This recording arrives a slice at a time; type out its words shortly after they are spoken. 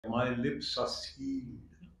My lips are sealed.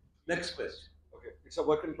 Next question. Okay, it's a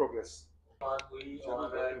work in progress. बात हुई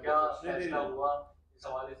और क्या फैसला हुआ इस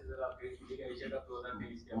हवाले से जरा अपडेट कीजिएगा एशिया कप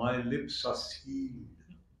 2023 के My lips are sealed.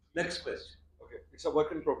 Next question. Okay, it's a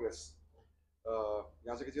work in progress.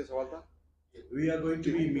 यहाँ से किसी का सवाल था? We are going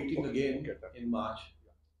to be meeting again in March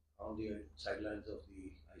on the sidelines of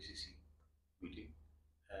the ICC meeting,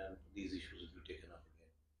 and these issues will be taken up again.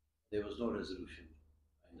 There was no resolution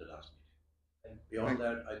in the last meeting. Beyond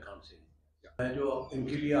that, I can't say anything. मैं जो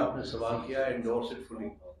इनके लिए आपने सवाल किया endorse it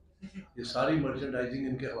fully. ये सारी merchandising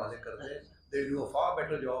इनके हवाले कर दें. They do a far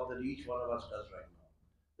better job than each one of us does right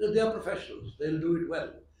now. They are professionals. They'll do it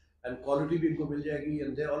well, and quality भी इनको मिल जाएगी,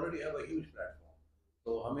 and they already have a huge platform.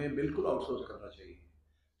 तो हमें बिल्कुल outsource करना चाहिए.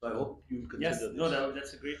 So I hope you consider Yes, this. no,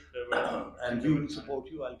 that's a great. And we will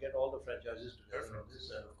support you. I'll get all the franchises together on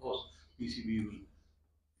this, and of course, PCB will.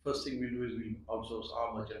 First thing we'll do is we'll outsource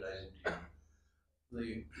our merchandising team.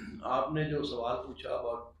 आपने जो सवाल पूछा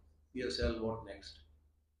about PSL, what next?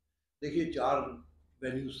 देखिए 4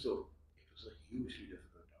 venues तो it was a hugely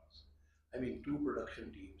difficult task. I mean 2 production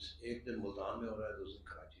teams. एक दिन मुल्तान में हो रहा है, दूसरे दिन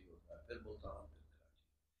कराची में होता है, फिर मुल्तान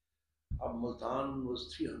फिर कराची. अब Multan was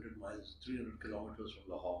 300 miles, 300 kilometers from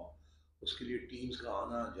Lahore. उसके लिए टीम्स का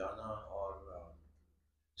आना जाना और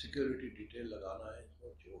सिक्योरिटी डिटेल लगाना है, no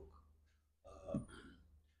joke.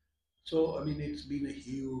 So I mean it's been a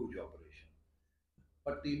huge operation.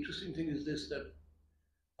 But the interesting thing is this, that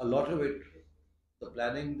a lot of it, the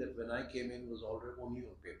planning that when I came in was already only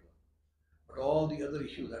on paper. But all the other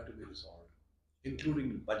issues had to be resolved,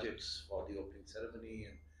 including budgets for the opening ceremony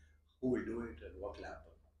and who will do it and what will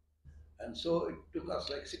happen. And so it took us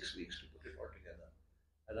like 6 weeks to put it all together.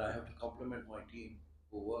 And I have to compliment my team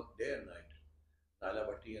who worked day and night. Naila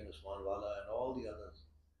Bhatti and Usman Wala and all the others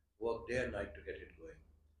worked day and night to get it going.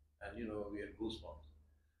 And you know, we had goosebumps.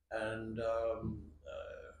 And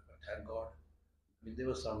thank God. I mean, there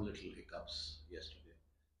were some little hiccups yesterday,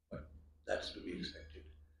 but that's to be expected.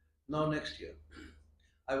 Now, next year,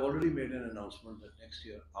 I've already made an announcement that next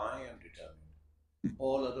year I am determined,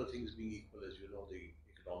 all other things being equal, as you know, the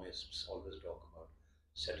economists always talk about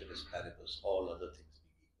ceteris paribus, all other things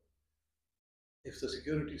being equal. If the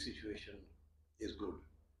security situation is good,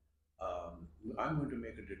 I'm going to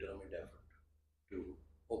make a determined effort to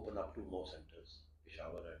open up 2 more centers,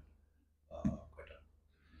 Peshawar and Quetta.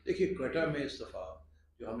 देखिए क्वेटा में इस दफ़ा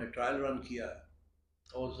जो हमने trial run किया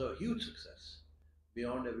है was a huge success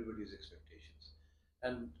beyond everybody's expectations.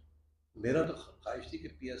 And मेरा तो ख्वाहिश थी कि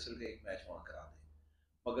PSL का एक मैच वहाँ करा दें,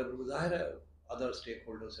 मगर ज़ाहिर है अदर स्टेक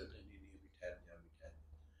होल्डर्स से नहीं अभी ठहर जाए.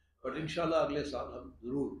 बट इंशाल्लाह अगले साल हम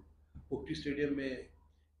ज़रूर पुक्टी स्टेडियम में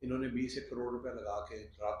इन्होंने 21 करोड़ रुपए लगा के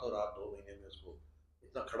रातों रात 2 महीने में उसको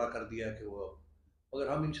इतना खड़ा कर दिया कि वो, अगर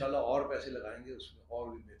हम इंशाल्लाह और पैसे लगाएंगे उसमें और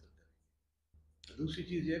भी बेहतर करेंगे. दूसरी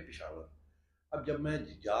चीज़ ये पेशावर. अब जब मैं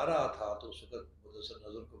जा रहा था तो उस वक्त मुदस्सर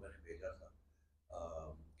नज़र को मैंने भेजा था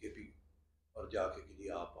KP और जाके कि जी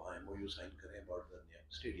आप वहाँ MOU साइन करें अबाउट द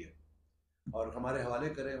स्टेडियम और हमारे हवाले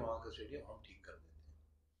करें वहाँ का स्टेडियम, हम ठीक कर देते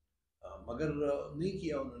हैं. मगर नहीं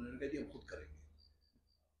किया उन्होंने, कहा जी हम खुद करेंगे.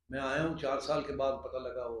 मैं आया हूँ 4 साल के बाद, पता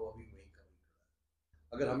लगा वो अभी वहीं का वहीं खड़ा है.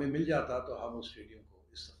 अगर हमें मिल जाता तो हम उस स्टेडियम को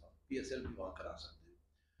इस दफ़ा PSL भी वहाँ करा सकते हैं.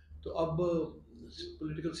 तो अब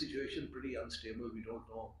political situation pretty unstable. We don't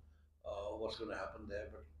know what's going to happen there.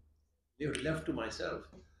 But if left to myself,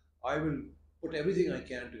 I will put everything I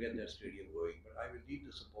can to get that stadium going. But I will need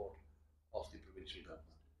the support of the provincial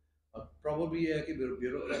government. Probably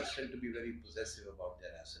bureaucrats tend to be very possessive about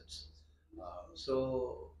their assets.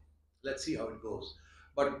 So let's see how it goes.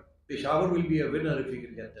 But Peshawar will be a winner if we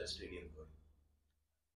can get that stadium going.